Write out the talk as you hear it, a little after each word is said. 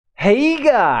Hey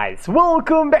guys,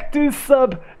 welcome back to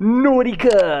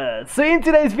Subnautica. So in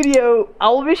today's video,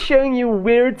 I'll be showing you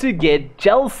where to get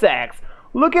gel sacks.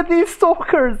 Look at these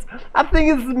stalkers. I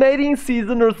think it's mating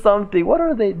season or something. What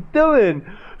are they doing?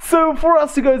 So for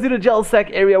us to go to the gel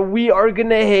sack area, we are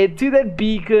gonna head to that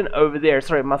beacon over there.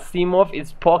 Sorry, my Seamoth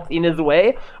is parked in his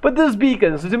way. But this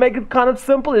beacon, so to make it kind of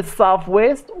simple, it's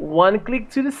southwest, one click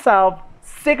to the south,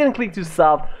 second click to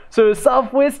south. So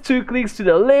southwest, 2 clicks to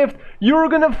the left, you're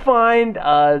gonna find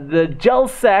the gel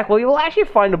sack. Well, you'll actually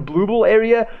find a blue ball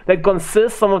area that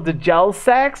consists some of the gel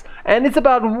sacks, and it's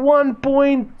about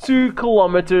 1.2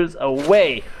 kilometers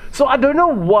away. So I don't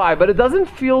know why, but it doesn't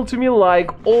feel to me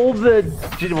like all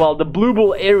the blue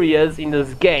ball areas in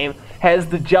this game has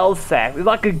the gel sack. It's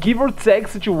like a give or take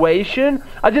situation.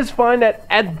 I just find that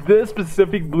at this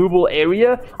specific blue ball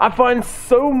area, I find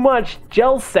so much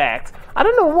gel sacks. I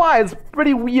don't know why, it's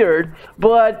pretty weird,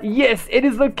 but yes, it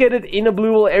is located in a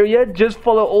blue ball area. Just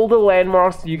follow all the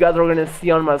landmarks you guys are going to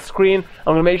see on my screen.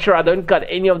 I'm going to make sure I don't cut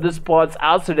any of the spots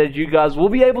out so that you guys will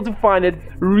be able to find it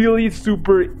really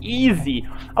super easy.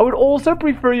 I would also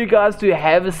prefer you guys to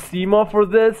have a Seamoth for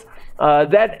this.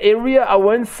 That area I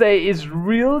won't say is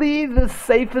really the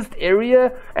safest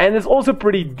area, and it's also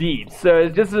pretty deep, so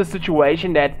it's just a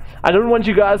situation that I don't want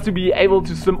you guys to be able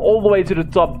to swim all the way to the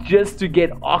top just to get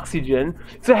oxygen.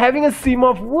 So having a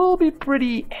Seamoth will be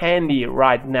pretty handy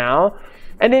right now.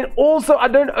 And then also, I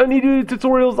don't only do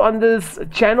tutorials on this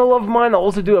channel of mine, I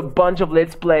also do a bunch of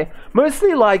Let's Play.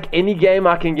 Mostly like any game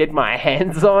I can get my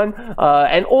hands on.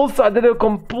 And also, I did a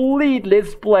complete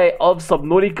Let's Play of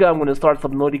Subnautica. I'm going to start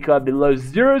Subnautica below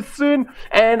zero soon.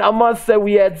 And I must say,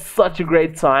 we had such a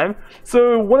great time.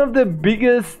 So, one of the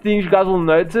biggest things you guys will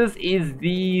notice is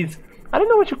these, I don't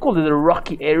know what you call it, the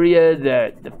rocky area,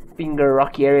 the finger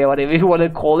rocky area, whatever you want to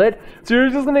call it. So you're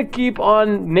just going to keep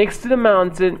on next to the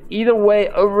mountain, either way,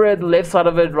 over it, left side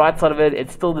of it, right side of it,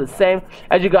 it's still the same.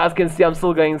 As you guys can see, I'm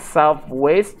still going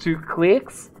southwest, 2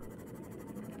 clicks.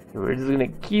 We're just going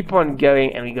to keep on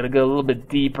going, and we're going to go a little bit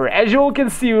deeper. As you all can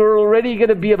see, we're already going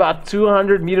to be about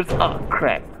 200 meters, oh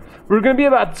crap. We're going to be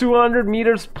about 200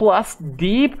 meters plus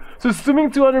deep. So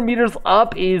swimming 200 meters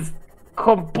up is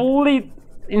complete.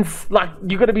 Like,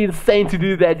 you're gonna be insane to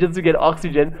do that just to get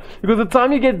oxygen, because the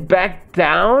time you get back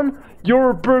down,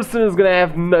 your person is gonna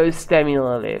have no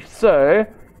stamina left. So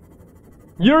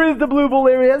here is the blue ball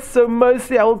area. So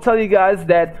mostly I will tell you guys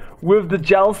that with the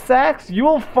gel sacks, you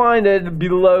will find it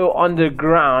below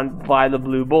underground by the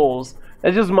blue balls.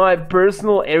 That's just my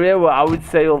personal area where I would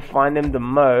say you'll find them the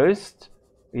most.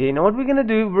 Okay, you know what we're gonna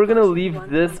do? We're gonna leave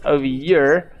this over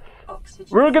here.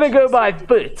 We're gonna go by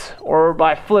foot or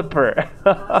by flipper.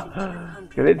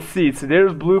 Okay, let's see. So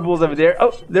there's blue balls over there.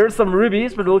 Oh, there's some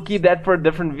rubies, but we'll keep that for a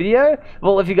different video.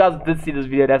 Well, if you guys did see this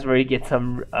video, that's where you get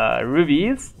some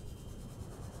rubies.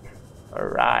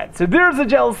 Alright, so there's a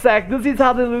gel sack. This is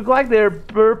how they look like. They're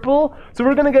purple. So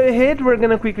we're gonna go ahead. We're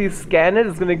gonna quickly scan it.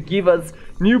 It's gonna give us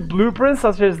new blueprints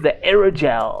such as the Aero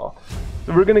Gel.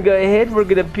 So we're gonna go ahead. We're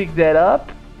gonna pick that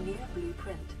up.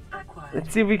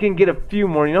 Let's see if we can get a few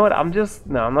more. You know what? I'm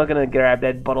not gonna grab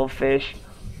that bottle fish.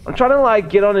 I'm trying to like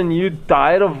get on a new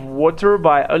diet of water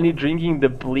by only drinking the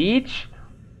bleach.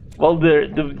 Well,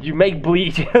 you make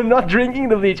bleach. I'm not drinking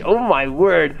the bleach. Oh my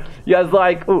word. You guys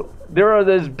like, oh, there are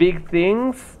those big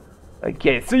things.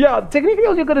 Okay, so yeah, technically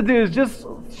all you gotta do is just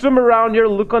swim around here,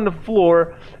 look on the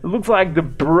floor. It looks like the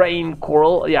brain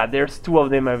coral. Yeah, there's 2 of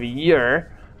them over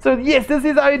here. So yes, this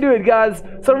is how you do it, guys.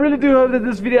 So I really do hope that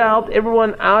this video helped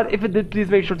everyone out. If it did, please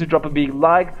make sure to drop a big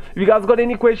like. If you guys got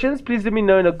any questions, please let me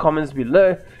know in the comments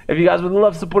below. If you guys would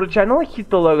love to support the channel,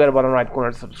 hit the logo at the bottom right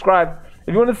corner to subscribe.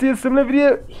 If you want to see a similar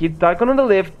video, hit the icon on the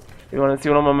left. If you want to see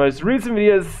one of my most recent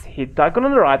videos, hit the icon on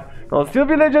the right. And I'll still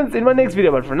be legends in my next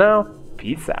video, but for now,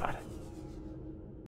 peace out.